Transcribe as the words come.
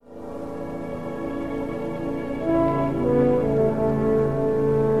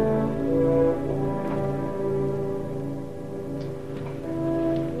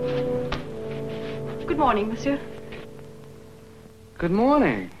morning, monsieur. Good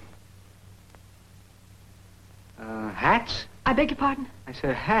morning. Hats? I beg your pardon? I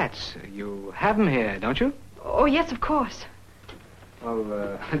said hats. You have them here, don't you? Oh, yes, of course.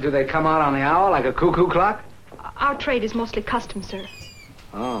 Well, do they come out on the hour like a cuckoo clock? Our trade is mostly custom, sir.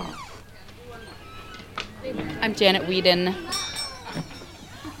 Oh. I'm Janet Whedon.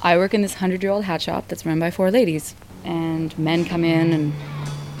 I work in this 100-year-old hat shop that's run by 4 ladies. And men come in and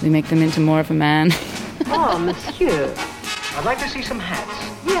we make them into more of a man. Oh, monsieur. I'd like to see some hats.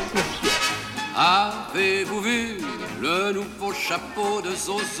 Yes, monsieur. Avez-vous vu le nouveau chapeau de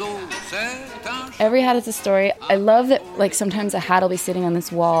Zozo? Every hat is a story. I love that, like, sometimes a hat will be sitting on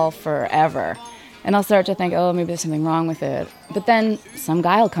this wall forever. And I'll start to think, oh, maybe there's something wrong with it. But then some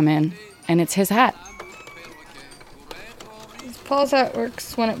guy will come in, and it's his hat. Paul's hat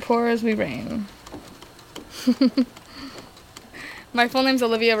works when it pours, we rain. My full name's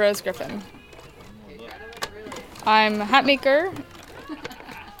Olivia Rose Griffin. I'm a hat maker.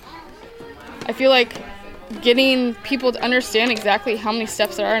 I feel like getting people to understand exactly how many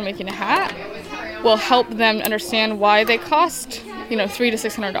steps there are in making a hat will help them understand why they cost, $300 to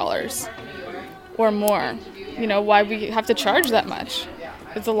 $600 or more. Why we have to charge that much.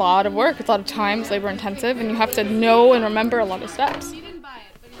 It's a lot of work, it's a lot of time, it's labor intensive, and you have to know and remember a lot of steps.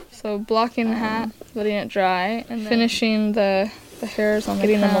 So blocking the hat, letting it dry, and finishing the hairs on the crown,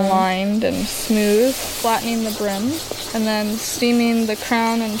 getting them aligned and smooth, flattening the brim, and then steaming the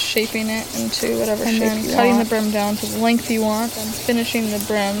crown and shaping it into whatever shape you want. And then cutting the brim down to the length you want, and finishing the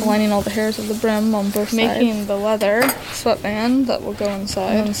brim, aligning all the hairs of the brim on both sides. Making the leather sweatband that will go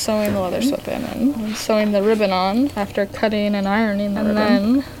inside, and then sewing the leather sweatband in, and sewing the ribbon on after cutting and ironing the ribbon.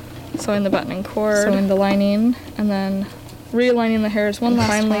 And then sewing the buttoning cord, sewing the lining, and then realigning the hairs one last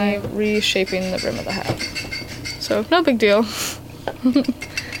time, finally reshaping the brim of the hat. So no big deal.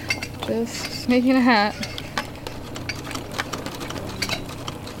 Just making a hat.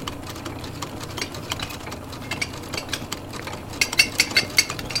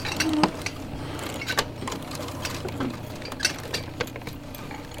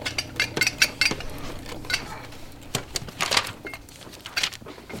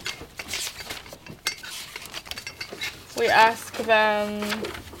 We ask them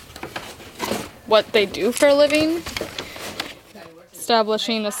what they do for a living.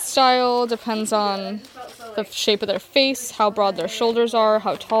 Establishing a style depends on the shape of their face, how broad their shoulders are,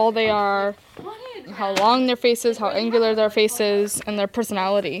 how tall they are, how long their face is, how angular their face is, and their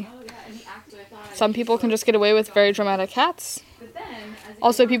personality. Some people can just get away with very dramatic hats.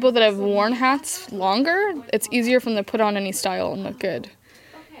 Also, people that have worn hats longer, it's easier for them to put on any style and look good.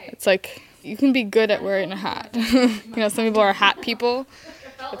 It's like, you can be good at wearing a hat. Some people are hat people.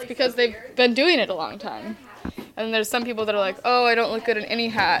 It's because they've been doing it a long time. And there's some people that are like, oh, I don't look good in any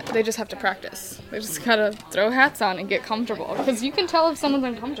hat. They just have to practice. They just gotta throw hats on and get comfortable. Because you can tell if someone's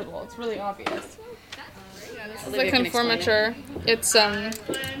uncomfortable. It's really obvious. This is a conformateur. It's an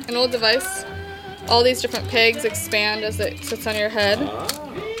old device. All these different pegs expand as it sits on your head.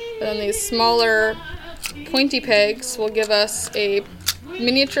 And then these smaller pointy pegs will give us a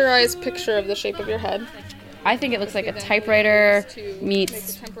miniaturized picture of the shape of your head. I think it looks like a typewriter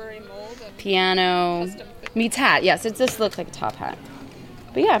meets piano meets hat. Yes, it just looks like a top hat.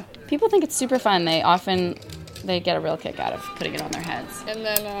 But yeah, people think it's super fun. They get a real kick out of putting it on their heads. And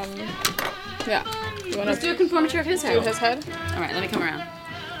then, yeah. Let's do a conformateur of his head. Do his head? All right, let me come around.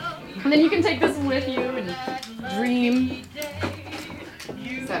 And then you can take this with you and dream.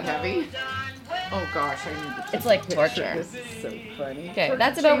 Is that heavy? Oh gosh, I need to. It's like torture. This is so funny. Okay,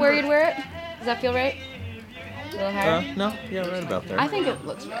 that's about where you'd wear it? Does that feel right? A little higher? No, yeah, right about there. I think it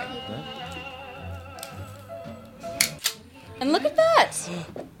looks right. Yeah. And look at that!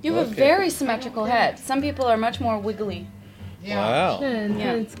 You have a very symmetrical head. Some people are much more wiggly. Yeah. Wow.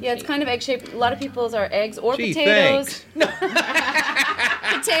 Yeah, it's kind of egg-shaped. A lot of people's are eggs or potatoes.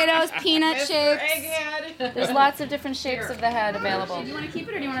 Potatoes, peanut shapes. There's lots of different shapes of the head available. Do you want to keep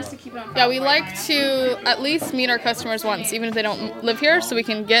it or do you want us to keep it on? Yeah, we like to at least meet our customers once, even if they don't live here, so we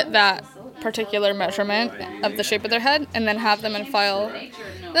can get that particular measurement of the shape of their head and then have them in file.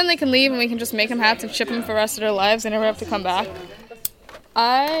 Then they can leave and we can just make them hats and ship them for the rest of their lives. They never have to come back.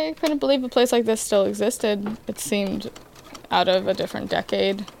 I couldn't believe a place like this still existed. It seemed out of a different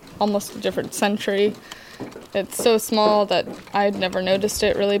decade, almost a different century. It's so small that I'd never noticed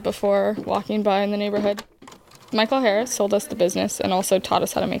it really before walking by in the neighborhood. Michael Harris sold us the business and also taught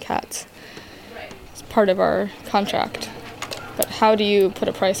us how to make hats. It's part of our contract. But how do you put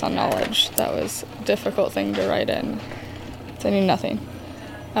a price on knowledge? That was a difficult thing to write in. I knew nothing.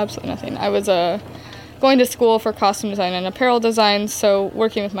 Absolutely nothing. I was going to school for costume design and apparel design, so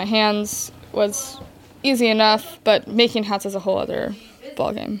working with my hands was easy enough, but making hats is a whole other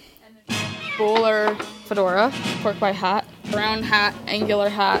ballgame. Bowler fedora, pork pie hat, round hat, angular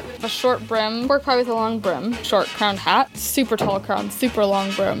hat, a short brim, pork pie with a long brim, short crowned hat, super tall crown, super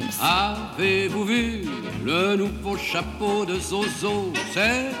long brims. Avez-vous vu le nouveau chapeau de Zozo?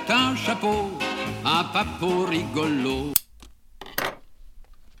 C'est un chapeau, un papot rigolo.